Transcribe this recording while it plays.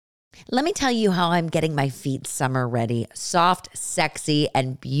Let me tell you how I'm getting my feet summer ready. Soft, sexy,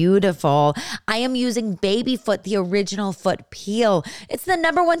 and beautiful. I am using Babyfoot, the original foot peel. It's the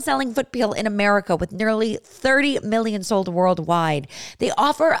 #1 selling foot peel in America with nearly 30 million sold worldwide. They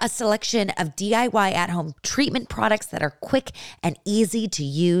offer a selection of DIY at-home treatment products that are quick and easy to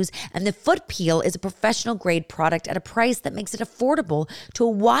use. And the foot peel is a professional grade product at a price that makes it affordable to a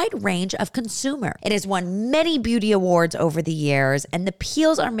wide range of consumer. It has won many beauty awards over the years, and the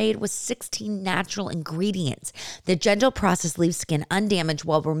peels are made with 16 natural ingredients. The gentle process leaves skin undamaged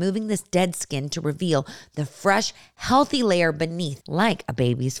while removing this dead skin to reveal the fresh, healthy layer beneath, like a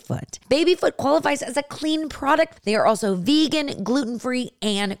baby's foot. Babyfoot qualifies as a clean product. They are also vegan, gluten-free,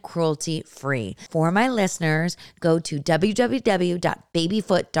 and cruelty-free. For my listeners, go to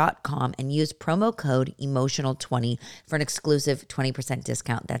www.babyfoot.com and use promo code EMOTIONAL20 for an exclusive 20%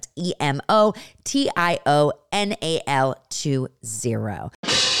 discount. That's EMOTIONAL20.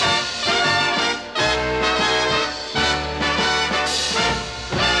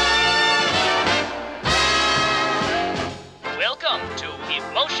 Welcome to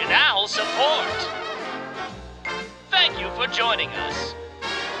Emotional Support. Thank you for joining us.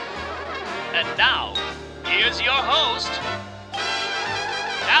 And now, here's your host,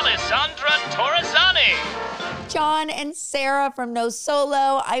 Alessandra Toracinta. John and Sarah from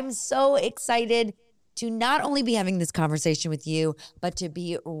NOSOLO. I'm so excited to not only be having this conversation with you, but to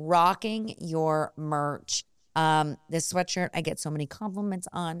be rocking your merch. This sweatshirt, I get so many compliments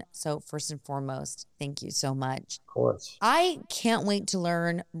on. So first and foremost, thank you so much. Of course. I can't wait to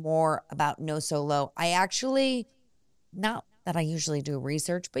learn more about NOSOLO. I actually, not that I usually do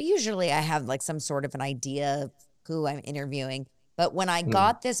research, but usually I have like some sort of an idea of who I'm interviewing. But when I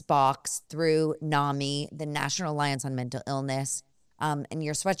got this box through NAMI, the National Alliance on Mental Illness, and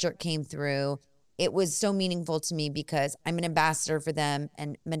your sweatshirt came through, it was so meaningful to me because I'm an ambassador for them,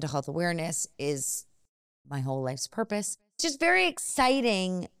 and mental health awareness is my whole life's purpose. It's just very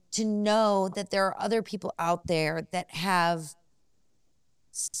exciting to know that there are other people out there that have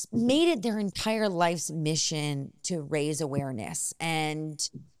made it their entire life's mission to raise awareness and,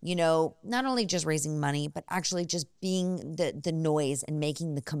 you know, not only just raising money, but actually just being the noise and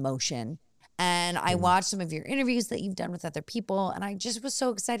making the commotion. And I watched some of your interviews that you've done with other people, and I just was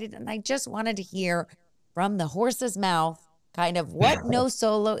so excited. And I just wanted to hear from the horse's mouth kind of what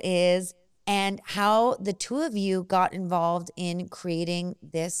NOSOLO is and how the two of you got involved in creating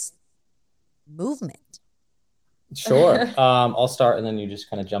this movement. Sure. I'll start and then you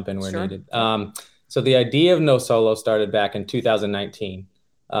just kind of jump in where needed. So the idea of NOSOLO started back in 2019.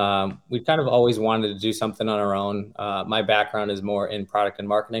 We kind of always wanted to do something on our own. My background is more in product and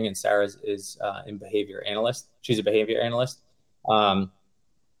marketing, and Sarah's is in behavior analyst. She's a behavior analyst. And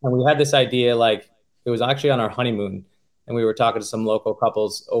we had this idea, like it was actually on our honeymoon, and we were talking to some local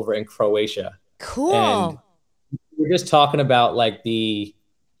couples over in Croatia. Cool. And we were just talking about like the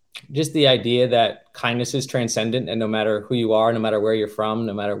idea that kindness is transcendent, and no matter who you are, no matter where you're from,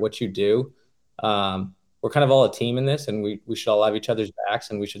 no matter what you do, we're kind of all a team in this, and we should all have each other's backs,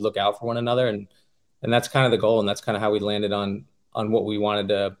 and we should look out for one another. And that's kind of the goal. And that's kind of how we landed on what we wanted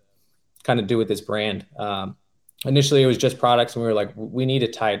to kind of do with this brand. Initially it was just products, and we were like, we need to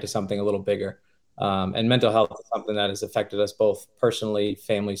tie it to something a little bigger. And mental health is something that has affected us both personally,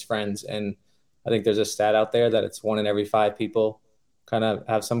 families, friends. And I think there's a stat out there that it's 1 in every 5 people kind of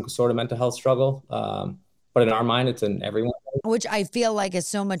have some sort of mental health struggle. But in our mind, it's in everyone. Which I feel like is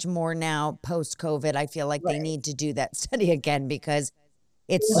so much more now post-COVID. I feel like they need to do that study again, because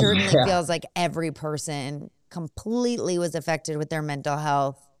it certainly feels like every person completely was affected with their mental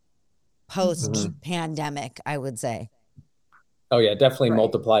health post-pandemic, I would say. Oh yeah, definitely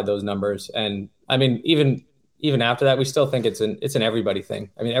multiplied those numbers. And I mean, even after that, we still think it's an everybody thing.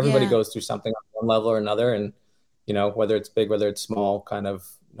 I mean, everybody goes through something on one level or another, and you know, whether it's big, whether it's small, kind of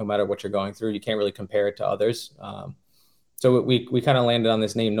no matter what you're going through, you can't really compare it to others. So we kind of landed on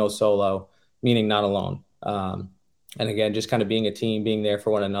this name NOSOLO, meaning not alone. And again, just kind of being a team, being there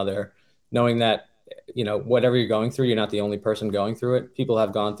for one another, knowing that, you know, whatever you're going through, you're not the only person going through it. People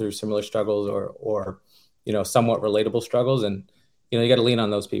have gone through similar struggles or you know, somewhat relatable struggles. And, you know, you got to lean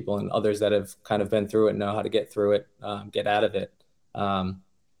on those people and others that have kind of been through it, know how to get through it, get out of it.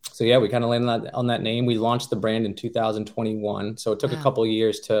 So yeah, we kind of landed on that name. We launched the brand in 2021. So it took a couple of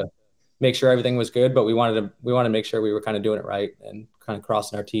years to make sure everything was good, but we wanted to make sure we were kind of doing it right and kind of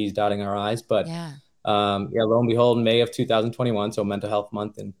crossing our T's, dotting our I's. But lo and behold, May of 2021, so Mental Health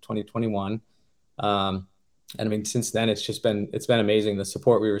Month in 2021. And I mean, since then, it's been amazing. The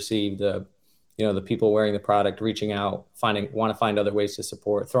support we received, the people wearing the product, reaching out, want to find other ways to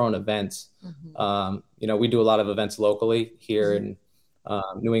support, throwing events. We do a lot of events locally here in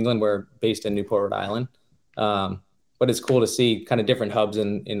New England. We're based in Newport, Rhode Island. But it's cool to see kind of different hubs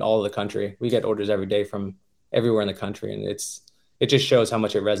in all of the country. We get orders every day from everywhere in the country, and it just shows how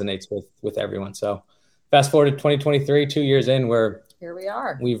much it resonates with everyone. So fast forward to 2023, 2 years in, here we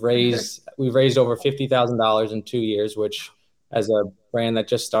are. We've raised over $50,000 in 2 years, which as a brand that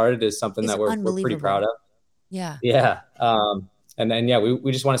just started is something that we're pretty proud of. Yeah. Yeah. And then, yeah,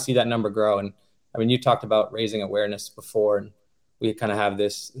 we just want to see that number grow. And I mean, you talked about raising awareness before, and we kind of have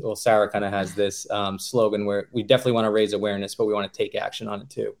this, well, Sarah kind of has this slogan where we definitely want to raise awareness, but we want to take action on it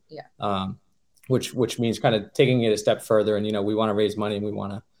too. Yeah. Which means kind of taking it a step further. And, we want to raise money and we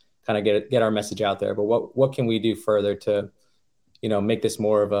want to kind of get our message out there. But what can we do further to, make this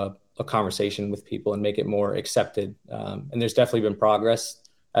more of a conversation with people and make it more accepted? And there's definitely been progress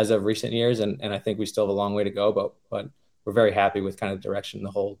as of recent years. And I think we still have a long way to go, but we're very happy with kind of the direction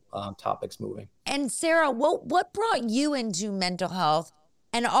the whole topic's moving. And Sarah, what brought you into mental health?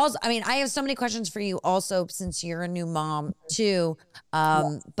 And also, I mean, I have so many questions for you also, since you're a new mom too.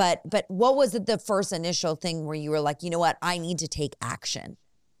 But what was the first initial thing where you were like, you know what, I need to take action?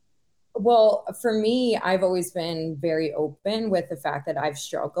 Well, for me, I've always been very open with the fact that I've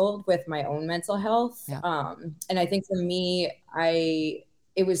struggled with my own mental health. Yeah. And I think for me,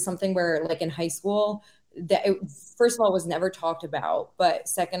 it was something where, like, in high school, that first of all was never talked about, but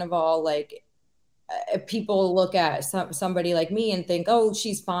second of all, like, people look at somebody like me and think, oh,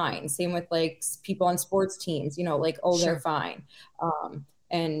 she's fine. Same with like people on sports teams, like, oh, Sure. they're fine.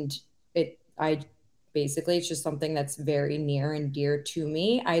 And basically it's just something that's very near and dear to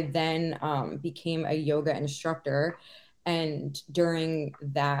me. I then became a yoga instructor, and during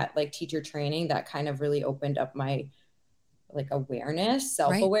that, like, teacher training, that kind of really opened up my, like, awareness,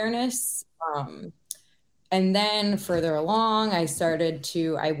 self-awareness. Right. And then further along, I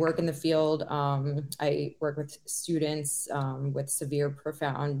work in the field. I work with students with severe,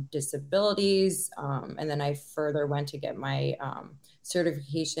 profound disabilities. And then I further went to get my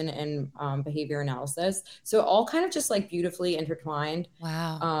certification in behavior analysis. So all kind of just, like, beautifully intertwined.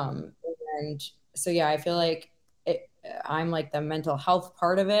 Wow. And so, yeah, I feel like I'm like the mental health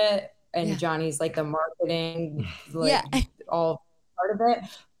part of it. And Johnny's like the marketing, like, all part of it.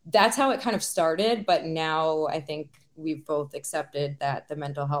 That's how it kind of started. But now I think we've both accepted that the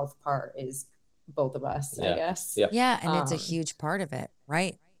mental health part is both of us, I guess. Yeah. Yeah. And it's a huge part of it,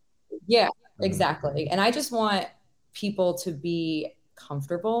 right? Yeah, exactly. And I just want people to be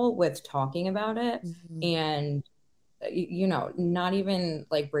comfortable with talking about it. And, not even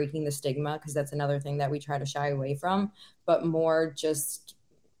like breaking the stigma, because that's another thing that we try to shy away from, but more just,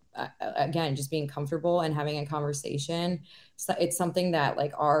 again, just being comfortable and having a conversation. So it's something that,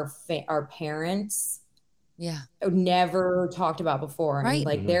 like, our parents never talked about before. And Right.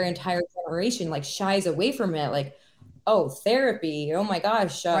 like their entire generation, like, shies away from it. Like, oh, therapy. Oh my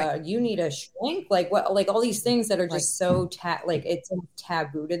gosh. You need a shrink. Like, what, like, all these things that are just so like, it's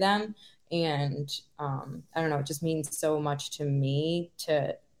taboo to them. And I don't know, it just means so much to me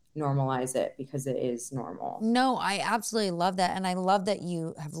to normalize it, because it is normal. No, I absolutely love that. And I love that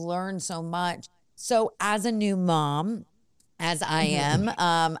you have learned so much. So as a new mom, as I am,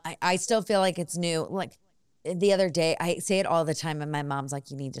 I still feel like it's new. Like, the other day, I say it all the time, and my mom's like,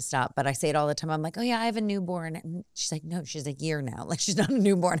 you need to stop. But I say it all the time. I'm like, oh yeah, I have a newborn. And she's like, no, she's a year now. Like, she's not a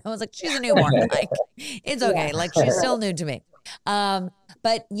newborn. I was like, she's a newborn. Like, it's okay. Yeah. Like, she's still new to me.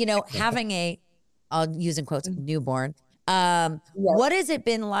 But having I'll use in quotes, newborn. What has it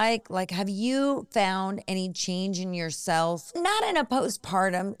been like? Like, have you found any change in yourself? Not in a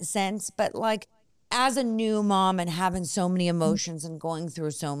postpartum sense, but like as a new mom and having so many emotions and going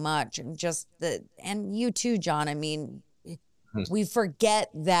through so much, and just and you too, John. I mean, we forget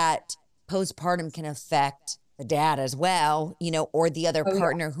that postpartum can affect the dad as well, or the other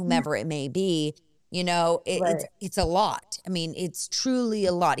partner, whomever it may be. It's a lot. I mean, it's truly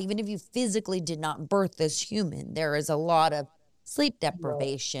a lot. Even if you physically did not birth this human, there is a lot of sleep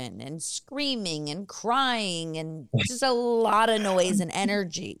deprivation and screaming and crying and just a lot of noise and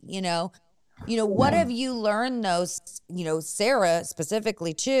energy, What have you learned though, Sarah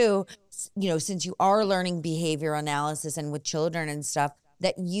specifically too, since you are learning behavior analysis and with children and stuff,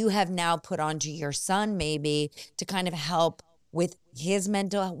 that you have now put onto your son maybe to kind of help with his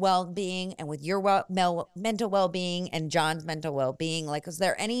mental well-being and with your mental well-being and John's mental well-being? Like, is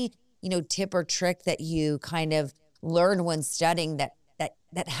there any, tip or trick that you kind of learned when studying that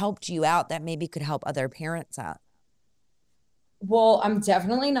helped you out, that maybe could help other parents out? Well, I'm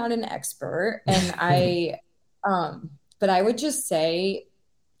definitely not an expert, and but I would just say,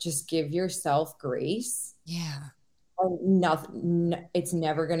 just give yourself grace. Yeah. nothing, it's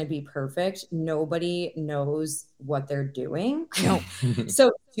never going to be perfect. Nobody knows what they're doing. No.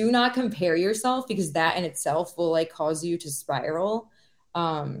 So do not compare yourself, because that in itself will like cause you to spiral.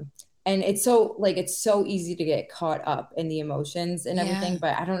 And it's so easy to get caught up in the emotions and everything,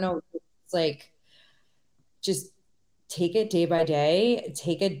 but I don't know. It's like, just take it day by day,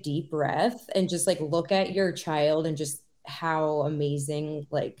 take a deep breath, and just like look at your child and just how amazing,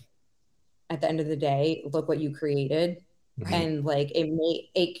 like at the end of the day, look what you created. Right. And like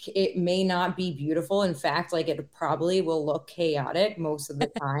it may not be beautiful. In fact, like it probably will look chaotic most of the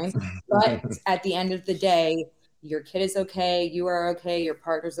time. But at the end of the day, your kid is okay, you are okay, your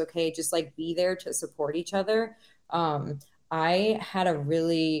partner's okay. Just like be there to support each other. I had a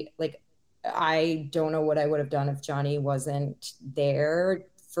really like, I don't know what I would have done if Johnny wasn't there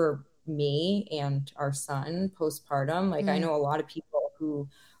for me and our son postpartum. Like I know a lot of people who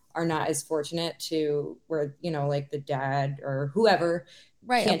are not as fortunate to where, you know, like the dad or whoever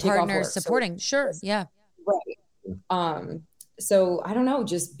can't a partner supporting. Sure. Yeah. Right. So I don't know,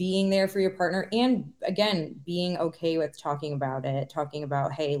 just being there for your partner, and again, being okay with talking about it, talking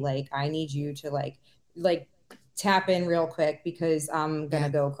about, hey, like I need you to like tap in real quick because I'm gonna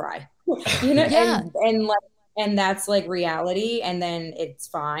go cry. You know, and like, and that's like reality, and then it's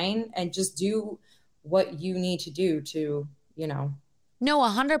fine, and just do what you need to do to, you know. No,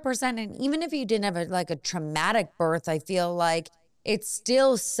 100%. And even if you didn't have a traumatic birth, I feel like it's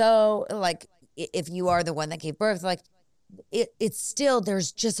still so, like, if you are the one that gave birth, like it's still,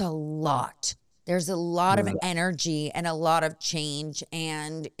 there's just a lot. There's a lot of energy and a lot of change.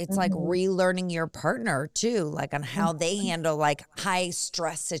 And it's like relearning your partner too, like on how they handle like high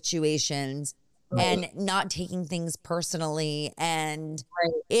stress situations and not taking things personally. And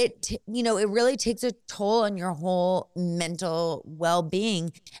it, you know, it really takes a toll on your whole mental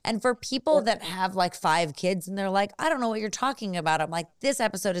well-being. And for people that have like 5 kids and they're like, I don't know what you're talking about, I'm like, this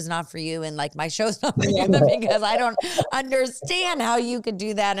episode is not for you. And like my show's not for you because I don't understand how you could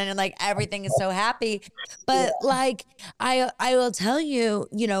do that. And like everything is so happy. But like, I will tell you,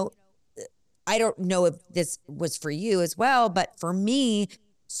 you know, I don't know if this was for you as well, but for me,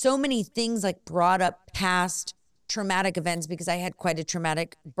 so many things like brought up past traumatic events because I had quite a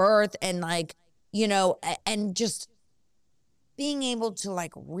traumatic birth, and like, you know, and just being able to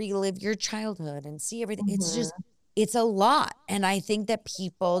like relive your childhood and see everything. It's just, it's a lot. And I think that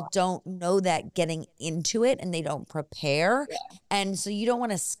people don't know that getting into it, and they don't prepare. And so you don't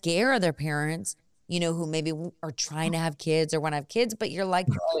want to scare their parents, you know, who maybe are trying to have kids or want to have kids, but you're like,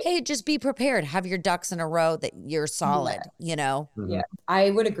 hey, just be prepared. Have your ducks in a row that you're solid, you know? Yeah, I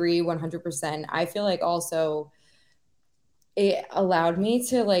would agree 100%. I feel like also it allowed me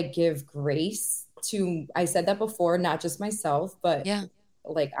to like give grace to, I said that before, not just myself, but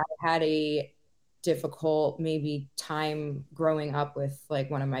like I had a difficult maybe time growing up with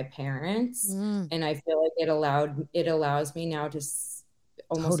like one of my parents. And I feel like it allows me now to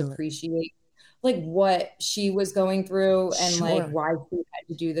almost appreciate like what she was going through and like why she had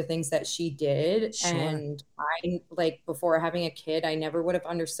to do the things that she did. And I, like, before having a kid, I never would have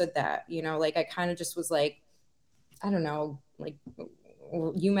understood that, you know, like I kind of just was like, I don't know, like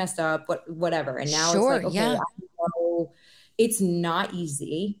you messed up, whatever. And now it's like, okay, I know it's not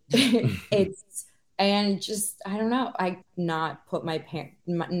easy. And just, I don't know, I not put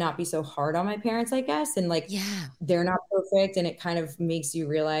not be so hard on my parents, I guess. And like, they're not perfect. And it kind of makes you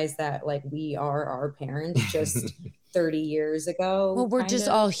realize that like we are our parents just 30 years ago. Well, we're just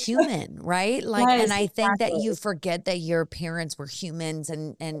all human, right? Like, and I think that you forget that your parents were humans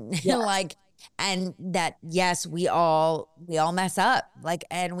and like, and that, yes, we all mess up, like,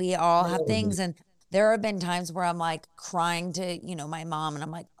 and we all have things. And there have been times where I'm like crying to, you know, my mom, and I'm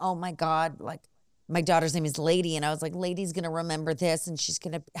like, oh my God, like, my daughter's name is Lady. And I was like, Lady's going to remember this, and she's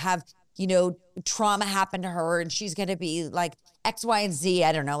going to have, you know, trauma happen to her, and she's going to be like X, Y, and Z.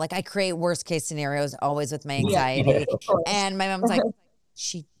 I don't know. Like I create worst case scenarios always with my anxiety. And my mom's like,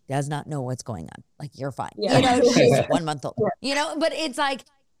 she does not know what's going on. Like, you're fine. You know, she's 1 month old, you know, but it's like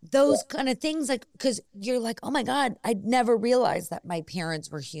those kind of things, like, cause you're like, oh my God, I'd never realized that my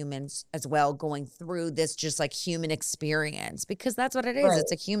parents were humans as well, going through this just like human experience, because that's what it is.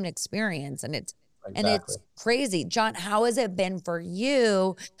 It's a human experience, and it's, and it's crazy. John, how has it been for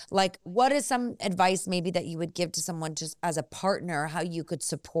you? Like, what is some advice maybe that you would give to someone just as a partner, how you could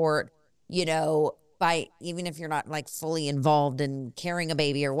support, you know, by, even if you're not like fully involved in carrying a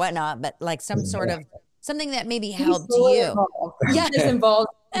baby or whatnot, but like some sort of something that maybe helped you. Just involved.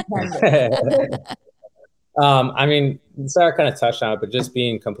 I mean, Sarah kind of touched on it, but just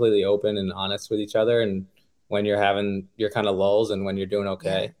being completely open and honest with each other, and when you're having your kind of lulls and when you're doing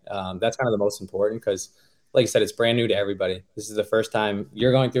okay. That's kind of the most important, because like I said, it's brand new to everybody. This is the first time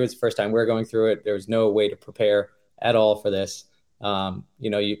you're going through it. It's the first time we're going through it. There's no way to prepare at all for this.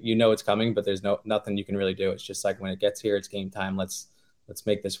 You know it's coming, but there's nothing you can really do. It's just like when it gets here, it's game time. Let's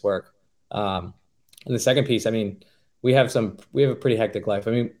make this work. And the second piece, I mean, we have a pretty hectic life.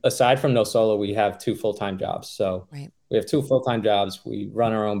 I mean, aside from NOSOLO, we have 2 full-time jobs. So we have 2 full-time jobs. We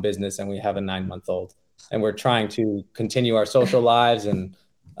run our own business and we have a 9-month-old, and we're trying to continue our social lives. And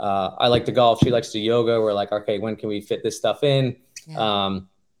I like to golf. She likes to do yoga. We're like, okay, when can we fit this stuff in? Yeah.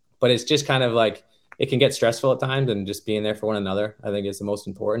 But it's just kind of like, it can get stressful at times, and just being there for one another, I think, is the most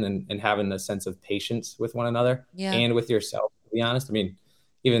important, and having a sense of patience with one another and with yourself, to be honest. I mean,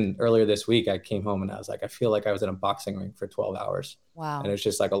 even earlier this week, I came home and I was like, I feel like I was in a boxing ring for 12 hours. Wow. And it's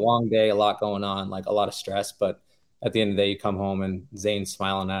just like a long day, a lot going on, like a lot of stress. But at the end of the day, you come home and Zane's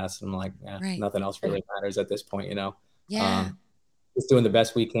smiling at us. And I'm like, nothing else really matters at this point, Yeah. Just doing the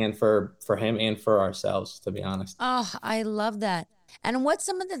best we can for him and for ourselves, to be honest. Oh, I love that. And what's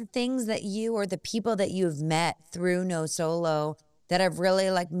some of the things that you or the people that you've met through NOSOLO that have really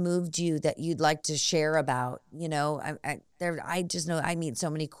like moved you that you'd like to share about? I just know I meet so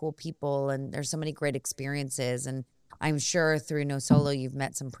many cool people, and there's so many great experiences. And I'm sure through NOSOLO, you've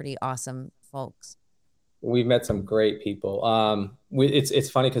met some pretty awesome folks. We've met some great people. It's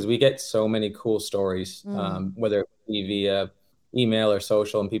funny because we get so many cool stories, whether it be via email or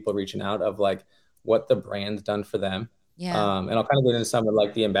social, and people reaching out of like what the brand's done for them. Yeah. And I'll kind of get into some of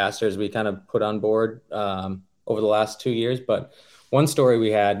like the ambassadors we kind of put on board over the last 2 years. But one story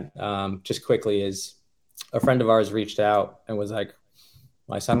we had just quickly is a friend of ours reached out and was like,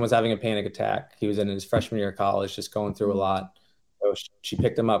 my son was having a panic attack. He was in his freshman year of college, just going through a lot. So she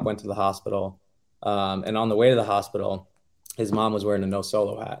picked him up, went to the hospital. And on the way to the hospital, his mom was wearing a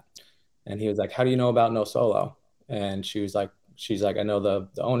NOSOLO hat. And he was like, how do you know about NOSOLO? And she's like, I know the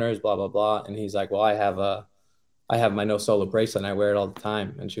owners, blah, blah, blah. And he's like, well, I have my NOSOLO bracelet and I wear it all the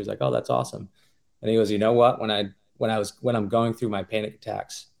time. And she was like, oh, that's awesome. And he goes, you know what? When I'm going through my panic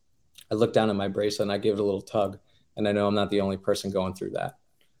attacks, I look down at my bracelet and I give it a little tug. And I know I'm not the only person going through that.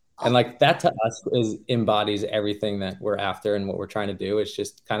 And like that to us embodies everything that we're after and what we're trying to do. It's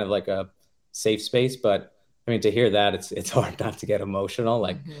just kind of like a safe space. But I mean, to hear that, it's hard not to get emotional.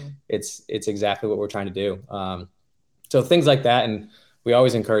 Like it's exactly what we're trying to do. So things like that. And we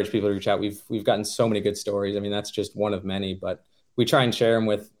always encourage people to reach out. We've gotten so many good stories. I mean, that's just one of many, but we try and share them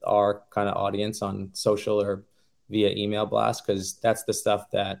with our kind of audience on social or via email blast, because that's the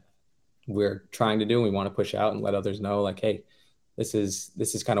stuff that we're trying to do. And we want to push out and let others know, like, hey, this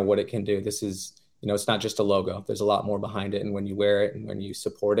is kind of what it can do. This is, it's not just a logo. There's a lot more behind it. And when you wear it and when you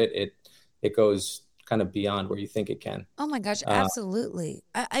support it, it goes kind of beyond where you think it can. Oh my gosh, absolutely.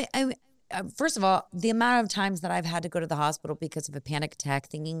 I first of all, the amount of times that I've had to go to the hospital because of a panic attack,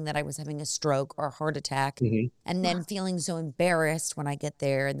 thinking that I was having a stroke or a heart attack, and then feeling so embarrassed when I get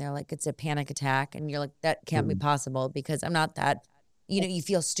there and they're like, it's a panic attack. And you're like, that can't be possible because I'm not that, you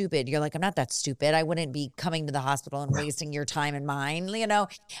feel stupid. You're like, I'm not that stupid. I wouldn't be coming to the hospital and wasting your time and mine,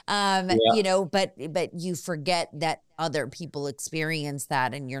 but you forget that other people experience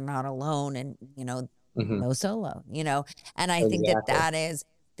that and you're not alone, and, NOSOLO, and I think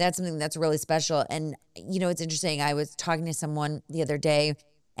that's something that's really special. And, it's interesting. I was talking to someone the other day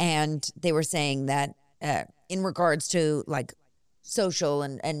and they were saying that in regards to like social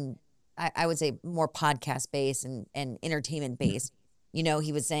and I would say more podcast based and entertainment based,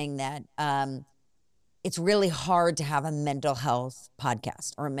 he was saying that it's really hard to have a mental health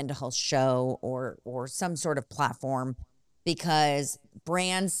podcast or a mental health show or some sort of platform because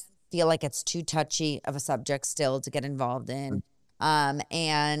brands feel like it's too touchy of a subject still to get involved in.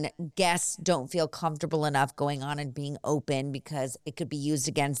 And guests don't feel comfortable enough going on and being open because it could be used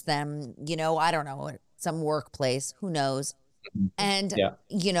against them, I don't know, some workplace, who knows? And,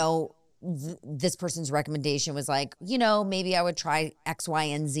 this person's recommendation was like, maybe I would try X, Y,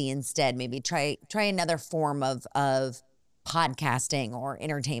 and Z instead. Maybe try another form of podcasting or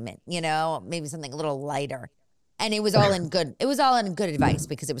entertainment, maybe something a little lighter. And it was all in good advice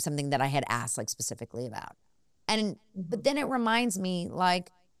because it was something that I had asked like specifically about. But then it reminds me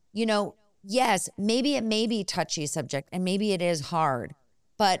like, yes, maybe it may be a touchy subject and maybe it is hard,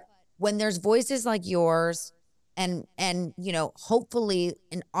 but when there's voices like yours and hopefully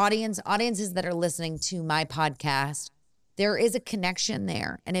audiences that are listening to my podcast, there is a connection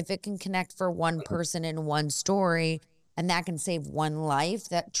there. And if it can connect for one person in one story and that can save one life,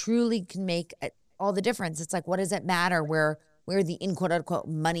 that truly can make all the difference. It's like, what does it matter where the in quote unquote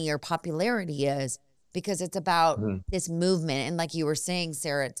money or popularity is? Because it's about this movement. And like you were saying,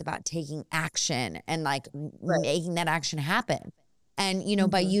 Sarah, it's about taking action and like making that action happen. And,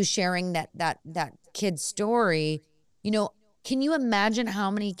 by you sharing that kid's story, can you imagine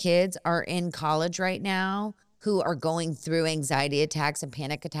how many kids are in college right now who are going through anxiety attacks and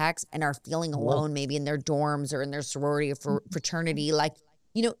panic attacks and are feeling alone, maybe in their dorms or in their sorority or fraternity? Like,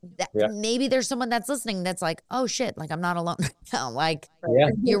 maybe there's someone that's listening that's like, oh shit, like I'm not alone right now. Like,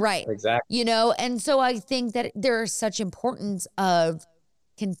 you're right. Exactly. And so I think that there's such importance of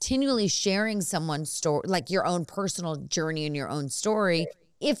continually sharing someone's story, like your own personal journey and your own story,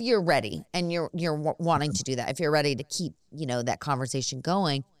 if you're ready and you're wanting to do that, if you're ready to keep, that conversation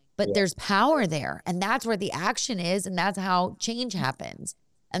going. But there's power there, and that's where the action is, and that's how change happens.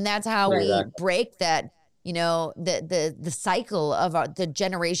 And that's how we break that, the cycle of the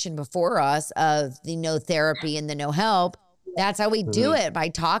generation before us of the no therapy and the no help. That's how we do it, by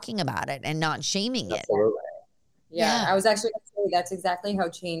talking about it and not shaming it. Yeah, I was actually going to say that's exactly how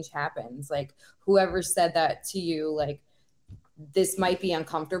change happens. Like, whoever said that to you, like, this might be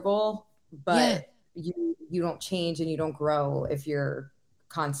uncomfortable, but you don't change and you don't grow if you're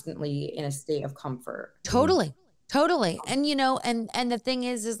constantly in a state of comfort. Totally. And, and the thing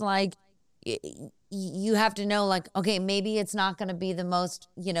is like, you have to know, like, okay, maybe it's not going to be the most,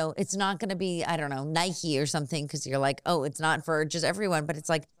 it's not going to be, I don't know, Nike or something. 'Cause you're like, oh, it's not for just everyone, but it's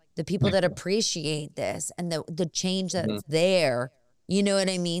like the people that appreciate this and the change that's there. You know what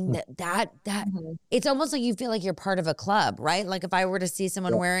I mean? That it's almost like you feel like you're part of a club, right? Like if I were to see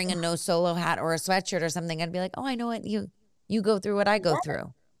someone wearing a NOSOLO hat or a sweatshirt or something, I'd be like, oh, I know what you go through what I go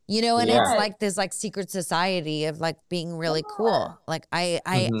through, and it's like this like secret society of like being really cool. Like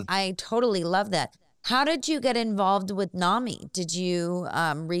I totally love that. How did you get involved with NAMI? Did you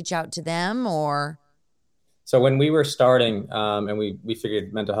reach out to them or? So when we were starting, and we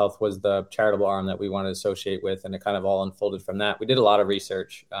figured mental health was the charitable arm that we wanted to associate with, and it kind of all unfolded from that. We did a lot of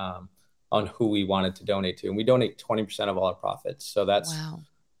research on who we wanted to donate to, and we donate 20% of all our profits. So that's,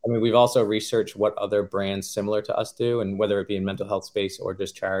 we've also researched what other brands similar to us do, and whether it be in mental health space or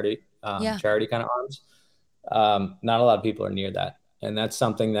just charity kind of arms. Not a lot of people are near that. And that's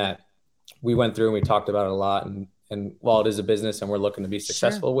something that we went through and we talked about it a lot. And while it is a business and we're looking to be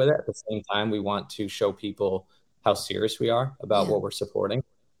successful with it, at the same time, we want to show people how serious we are about what we're supporting.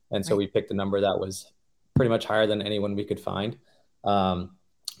 And so we picked a number that was pretty much higher than anyone we could find.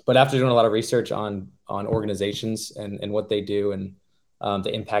 But after doing a lot of research on organizations and what they do and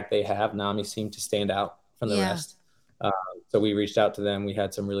the impact they have, NAMI seemed to stand out from the rest. So we reached out to them. We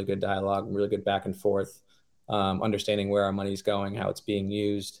had some really good dialogue, really good back and forth, understanding where our money's going, how it's being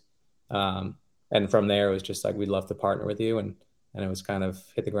used. And from there, it was just like, we'd love to partner with you. And it was kind of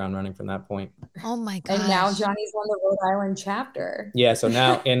hit the ground running from that point. Oh my gosh. And now Johnny's on the Rhode Island chapter. Yeah. So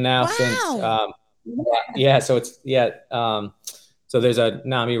now, since, so there's a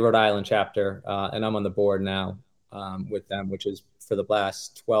NAMI Rhode Island chapter, and I'm on the board now with them, which is for the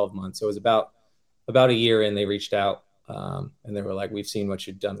last 12 months. So it was about a year in, they reached out and they were like, we've seen what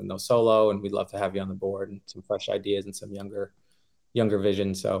you've done with NOSOLO, and we'd love to have you on the board and some fresh ideas and some younger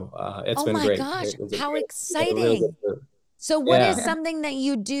vision. So it's been great. Oh my gosh, how exciting. So what is something that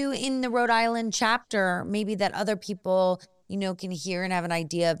you do in the Rhode Island chapter, maybe that other people, can hear and have an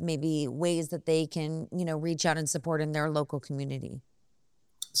idea of maybe ways that they can, reach out and support in their local community?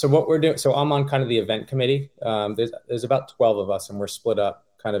 So what we're doing, so I'm on kind of the event committee. There's about 12 of us, and we're split up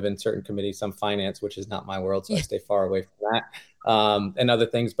kind of in certain committees, some finance, which is not my world, so I stay far away from that, and other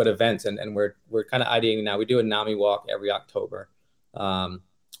things, but events. And we're kind of ideating now. We do a NAMI walk every October.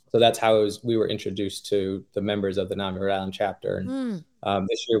 So that's how we were introduced to the members of the NAMI Rhode Island chapter. And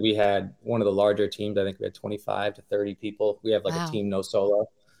this year we had one of the larger teams. I think we had 25 to 30 people. We have like a team NOSOLO,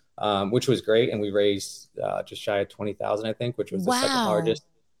 which was great. And we raised just shy of 20,000, I think, which was the second largest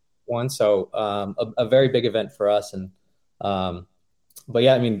one. So a very big event for us. And but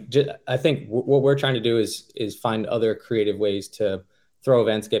yeah, I think what we're trying to do is find other creative ways to throw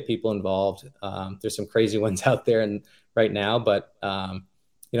events, get people involved. There's some crazy ones out there and right now, but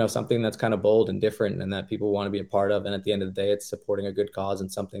something that's kind of bold and different and that people want to be a part of. And at the end of the day, it's supporting a good cause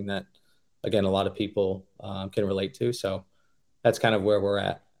and something that, again, a lot of people can relate to. So that's kind of where we're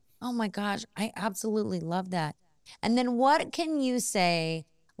at. Oh my gosh, I absolutely love that. And then what can you say,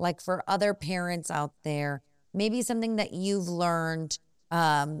 like for other parents out there, maybe something that you've learned,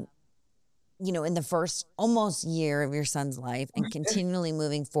 in the first almost year of your son's life and continually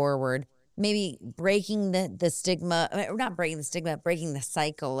moving forward, maybe breaking the stigma, or not breaking the stigma, breaking the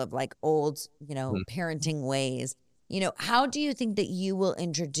cycle of like old, parenting ways. How do you think that you will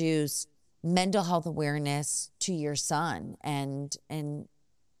introduce mental health awareness to your son and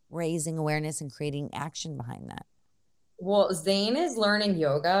raising awareness and creating action behind that? Well, Zane is learning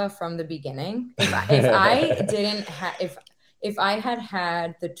yoga from the beginning. If I had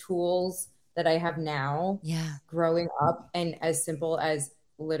had the tools that I have now growing up, and as simple as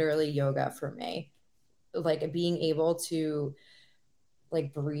literally yoga for me, like being able to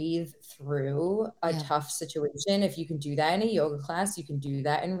like breathe through a tough situation. If you can do that in a yoga class, you can do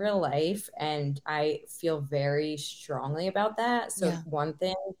that in real life. And I feel very strongly about that. So one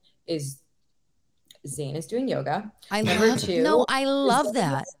thing is Zane is doing yoga. I love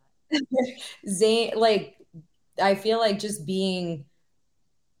that. Zane, like, I feel like just being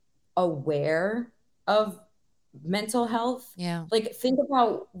aware of mental health. Yeah. Like, think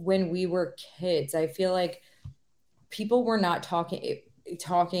about when we were kids. I feel like people were not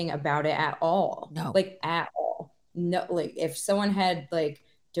talking about it at all. No. Like, at all. No, like if someone had like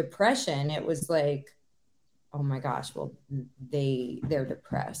depression, it was like, oh my gosh, well, they're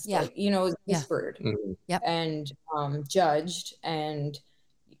depressed. Yeah. Like, you know, it was whispered and judged, and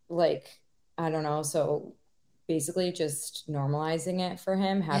like, I don't know. So basically just normalizing it for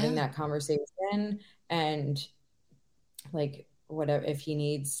him, having that conversation, and like, whatever, if he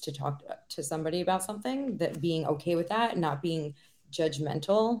needs to talk to somebody about something, that being okay with that, not being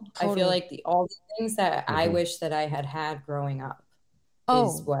judgmental. Totally. I feel like all the things that I wish that I had growing up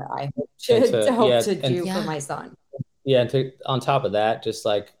is what I hope to do for my son. Yeah. And on top of that, just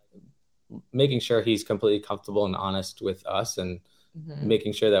like making sure he's completely comfortable and honest with us, and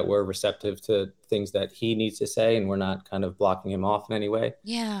making sure that we're receptive to things that he needs to say, and we're not kind of blocking him off in any way.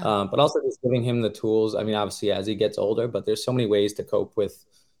 Yeah. But also just giving him the tools. I mean, obviously as he gets older, but there's so many ways to cope with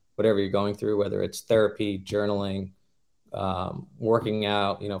whatever you're going through, whether it's therapy, journaling, working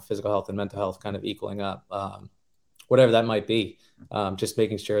out, you know, physical health and mental health kind of equaling up, whatever that might be. Just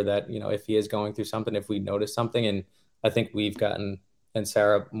making sure that, you know, if he is going through something, if we notice something, and I think we've gotten, and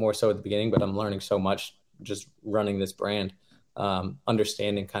Sarah more so at the beginning, but I'm learning so much just running this brand,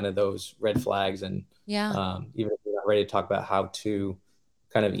 understanding kind of those red flags, and even if we're not ready to talk about how to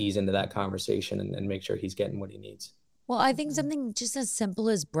kind of ease into that conversation and make sure he's getting what he needs. Well, I think something just as simple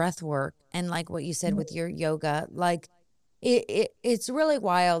as breath work, and like what you said with your yoga, like it's really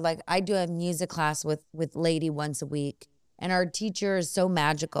wild. Like, I do a music class with Lady once a week, and our teacher is so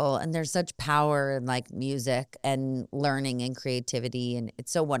magical, and there's such power in like music and learning and creativity, and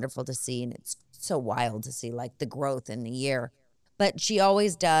it's so wonderful to see, and it's so wild to see like the growth in the year. But she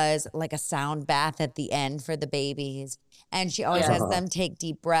always does like a sound bath at the end for the babies, and she always has them take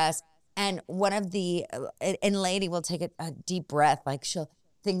deep breaths. And one of the and Lady will take a deep breath, like she'll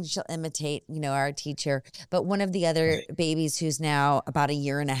imitate, you know, our teacher. But one of the other babies, who's now about 1.5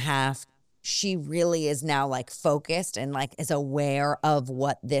 years, she really is now like focused and like is aware of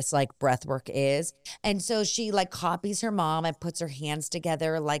what this like breath work is. And so she like copies her mom and puts her hands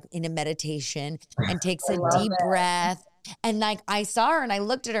together like in a meditation and takes a deep breath. And like, I saw her and I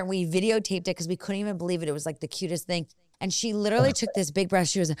looked at her and we videotaped it because we couldn't even believe it. It was like the cutest thing. And she literally took this big breath.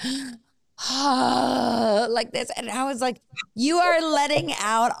 She was like this. And I was like, you are letting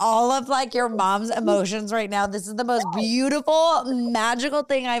out all of like your mom's emotions right now. This is the most beautiful, magical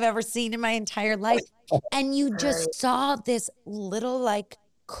thing I've ever seen in my entire life. And you just saw this little like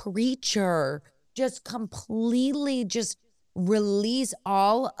creature just completely just release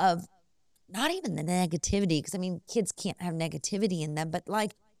all of, not even the negativity, because I mean, kids can't have negativity in them, but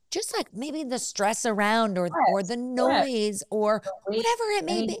like, just like maybe the stress around or the noise or whatever it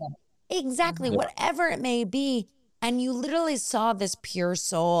may be. Exactly, whatever it may be. And you literally saw this pure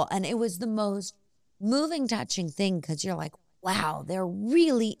soul, and it was the most moving, touching thing, because you're like, wow, there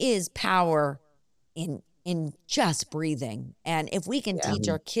really is power in just breathing. And if we can teach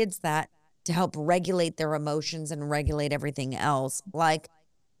our kids that to help regulate their emotions and regulate everything else, like,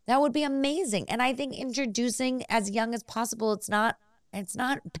 that would be amazing. And I think introducing as young as possible, it's not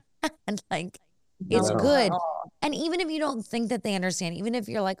bad. Like, it's good. And even if you don't think that they understand, even if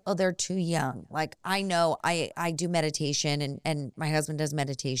you're like, oh, they're too young. Like, I know I do meditation, and my husband does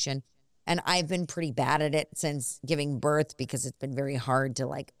meditation, and I've been pretty bad at it since giving birth, because it's been very hard to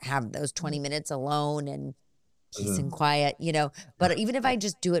like have those 20 minutes alone and peace and quiet, you know. But even if I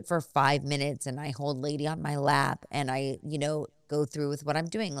just do it for 5 minutes and I hold Lady on my lap and I, you know, go through with what I'm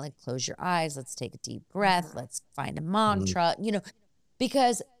doing, like close your eyes, let's take a deep breath, let's find a mantra, you know,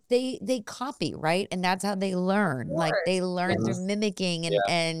 because they copy, right? And that's how they learn. Like, they learn through mimicking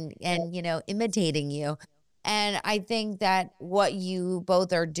and you know, imitating you. And I think that what you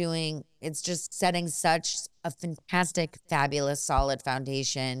both are doing, it's just setting such a fantastic, fabulous, solid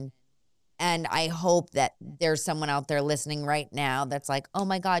foundation. And I hope that there's someone out there listening right now that's like, oh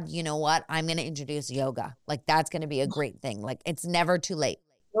my God, you know what? I'm going to introduce yoga. Like, that's going to be a great thing. Like, it's never too late.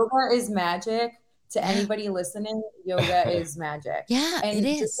 Yoga is magic. To anybody listening, yoga is magic. Yeah, and it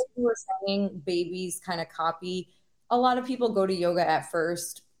is. Just like you were saying, babies kind of copy. A lot of people go to yoga at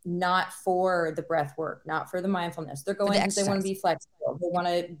first not for the breath work, not for the mindfulness. They're going because they want to be flexible. They want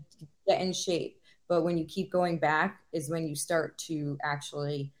to get in shape. But when you keep going back is when you start to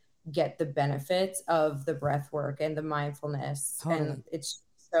actually get the benefits of the breath work and the mindfulness. Totally. And it's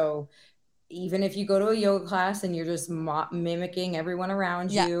so, even if you go to a yoga class and you're just mimicking everyone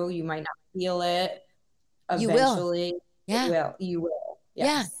around you, you might not feel it. Eventually, you will. Yes.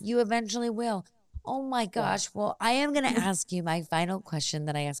 Yeah, you eventually will. Oh my gosh. Well, I am going to ask you my final question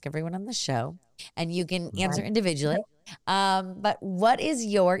that I ask everyone on the show, and you can answer individually. But what is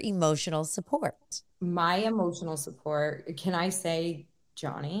your emotional support? My emotional support, can I say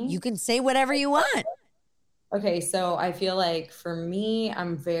Johnny? You can say whatever you want. Okay, so I feel like for me,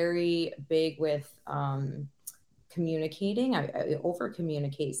 I'm very big with communicating. I over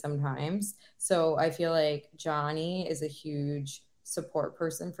communicate sometimes. So I feel like Johnny is a huge support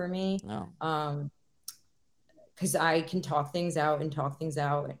person for me. Because I can talk things out,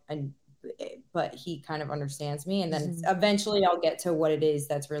 but he kind of understands me, and then eventually I'll get to what it is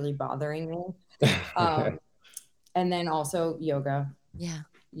that's really bothering me. And then also yoga.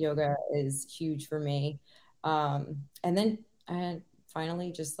 Yoga is huge for me. And then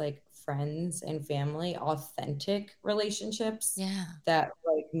finally, just like friends and family, authentic relationships that,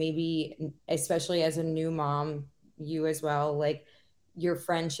 like, maybe, especially as a new mom, you as well, like, your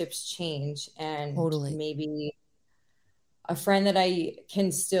friendships change, and maybe a friend that I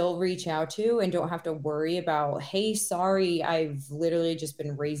can still reach out to and don't have to worry about, hey, sorry, I've literally just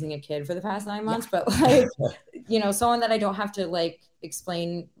been raising a kid for the past 9 months, but like, someone that I don't have to like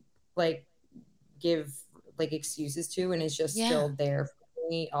explain, like give like excuses to, and is just still there for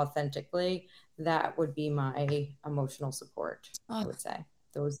me authentically. That would be my emotional support. I would say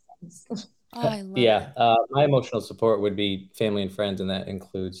those things. I love my emotional support would be family and friends, and that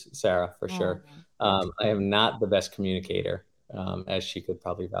includes Sarah for sure. I am not the best communicator, as she could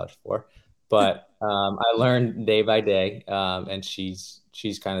probably vouch for, but I learn day by day, and she's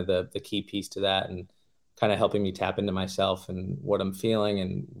kind of the key piece to that, and kind of helping me tap into myself and what I'm feeling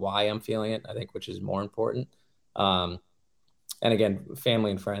and why I'm feeling it, I think, which is more important. And again,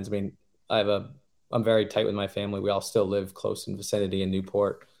 family and friends. I mean, I'm very tight with my family. We all still live close in vicinity in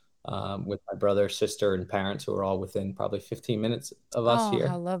Newport, with my brother, sister, and parents, who are all within probably 15 minutes of us here.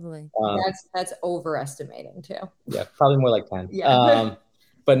 How lovely. That's overestimating too. Yeah, probably more like 10.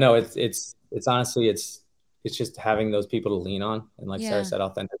 But no, it's honestly, it's just having those people to lean on. And like Sarah said,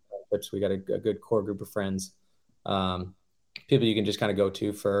 authentic friendships. We got a good core group of friends, people you can just kind of go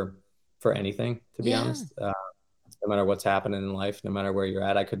to for anything, to be honest. No matter what's happening in life, no matter where you're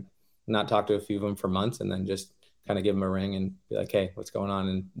at. I could not talk to a few of them for months and then just kind of give them a ring and be like, hey, what's going on?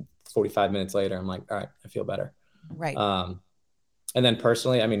 And 45 minutes later, I'm like, all right, I feel better. Right. And then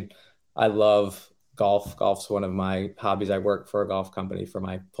personally, I mean, I love golf. Golf's one of my hobbies. I work for a golf company for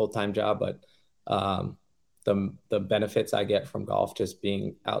my full-time job, but the benefits I get from golf, just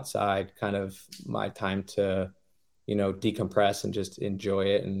being outside, kind of my time to, decompress and just enjoy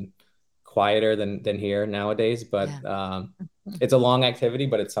it, and quieter than here nowadays. But it's a long activity,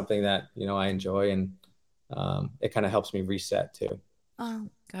 but it's something that, I enjoy, and it kind of helps me reset too. Oh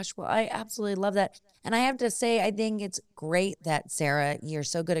gosh. Well, I absolutely love that. And I have to say, I think it's great that, Sarah, you're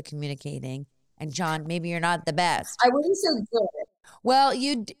so good at communicating, and John, maybe you're not the best. I wouldn't say good. Well,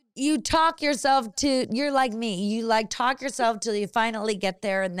 you talk yourself to, you're like me. You like talk yourself till you finally get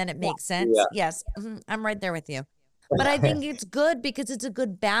there, and then it makes sense. Yeah. Yes. I'm right there with you. But I think it's good because it's a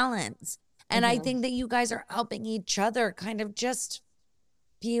good balance. And I think that you guys are helping each other kind of just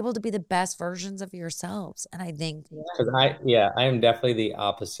be able to be the best versions of yourselves. And I think, because I am definitely the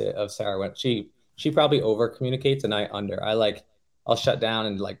opposite of Sarah. When she probably over communicates and I under. I'll shut down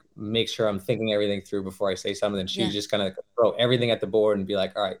and like make sure I'm thinking everything through before I say something. And she's just gonna throw everything at the board and be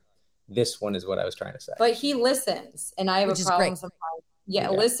like, all right, this one is what I was trying to say. But he listens, and I have a problem sometimes.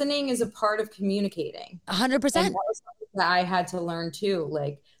 Listening is a part of communicating. 100%. That I had to learn too.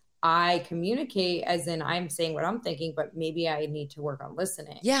 Like, I communicate as in I'm saying what I'm thinking, but maybe I need to work on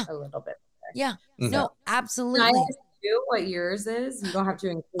listening a little bit better. Yeah. No, absolutely. Can I ask you what yours is? You don't have to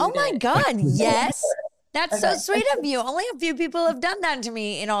include Oh my God. Yes. That's so sweet of you. Only a few people have done that to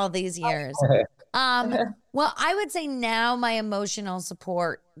me in all these years. Well, I would say now my emotional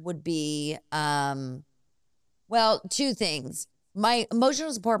support would be, two things. My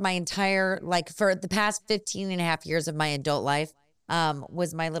emotional support, my entire, for the past 15 and a half years of my adult life,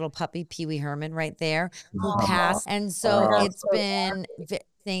 was my little puppy, Pee Wee Herman, right there, who passed. And so it's been,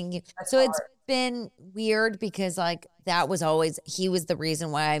 it's been weird because that was always, he was the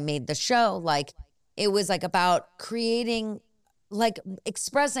reason why I made the show. It was about creating,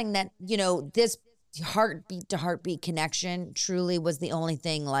 expressing that, this heartbeat to heartbeat connection truly was the only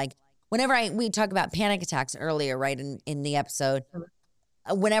thing. Like whenever we talked about panic attacks earlier, right, in the episode,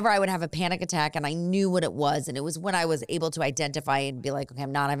 whenever I would have a panic attack and I knew what it was, and it was when I was able to identify and be like, okay,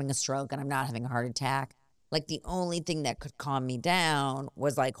 I'm not having a stroke and I'm not having a heart attack. Like the only thing that could calm me down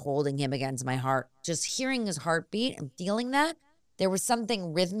was like holding him against my heart, just hearing his heartbeat and feeling that there was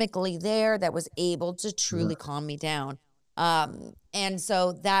something rhythmically there that was able to truly calm me down. And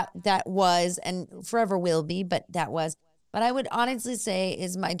so that was, and forever will be, but I would honestly say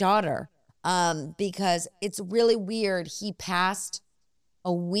is my daughter, because it's really weird. He passed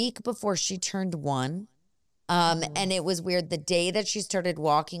a week before she turned 1. And it was weird. The day that she started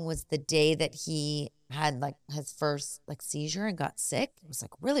walking was the day that he had like his first like seizure and got sick. It was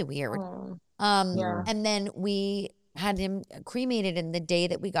like really weird. And then we had him cremated, and the day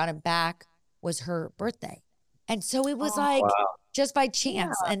that we got him back was her birthday. And so it was like just by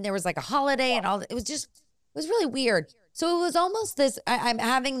chance. And there was like a holiday and all. It was really weird. So it was almost this, I'm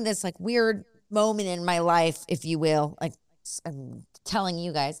having this like weird moment in my life, if you will, like I'm telling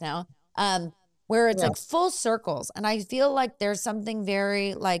you guys now, where it's like full circles. And I feel like there's something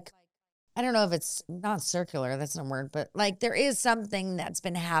very like, I don't know if it's not circular, that's not a word, but like there is something that's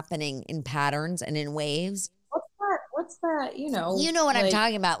been happening in patterns and in waves. What's that? You know what I'm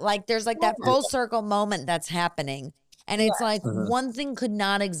talking about. Like there's like that full circle moment that's happening. And it's like one thing could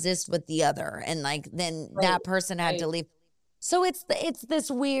not exist with the other. And like, then that person had to leave. So it's this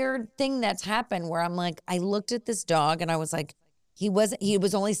weird thing that's happened where I'm like, I looked at this dog and I was like, he was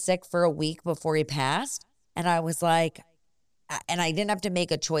only sick for a week before he passed. And I was like, and I didn't have to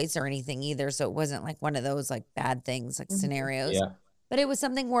make a choice or anything either. So it wasn't like one of those like bad things, like scenarios. Yeah. But it was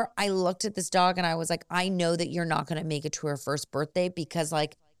something where I looked at this dog and I was like, I know that you're not going to make it to her first birthday because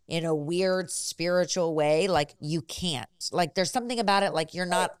like in a weird spiritual way, like you can't. Like there's something about it, like you're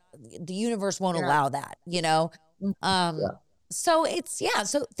not, the universe won't allow that, you know? So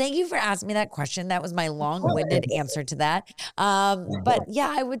so thank you for asking me that question. That was my long-winded answer to that. But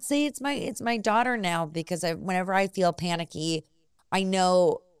yeah, I would say it's my daughter now, because whenever I feel panicky, I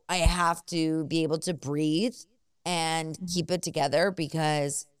know I have to be able to breathe and keep it together,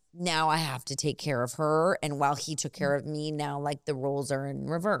 because now I have to take care of her. And while he took care of me, now like the roles are in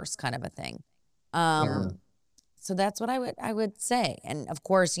reverse kind of a thing. So that's what I would say. And of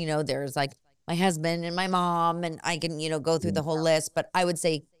course, there's like my husband and my mom, and I can, go through the whole list, but I would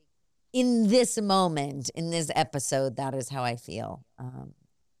say in this moment, in this episode, that is how I feel.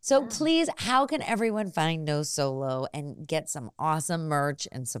 So please, how can everyone find No Solo and get some awesome merch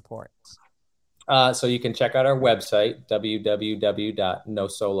and support? So you can check out our website,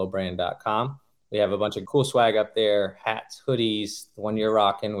 www.nosolobrand.com. We have a bunch of cool swag up there, hats, hoodies, the one you're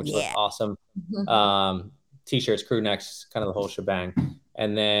rocking, which looks awesome. T-shirts, crew necks, kind of the whole shebang.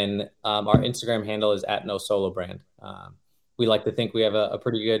 And then our Instagram handle is @NOSOLOBRAND. We like to think we have a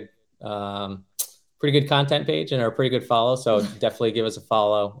pretty good content page and are a pretty good follow. So definitely give us a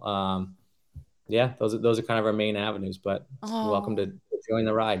follow. Those are kind of our main avenues, but you're welcome to join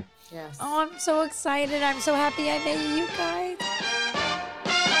the ride. Yes. Oh, I'm so excited. I'm so happy I met you guys.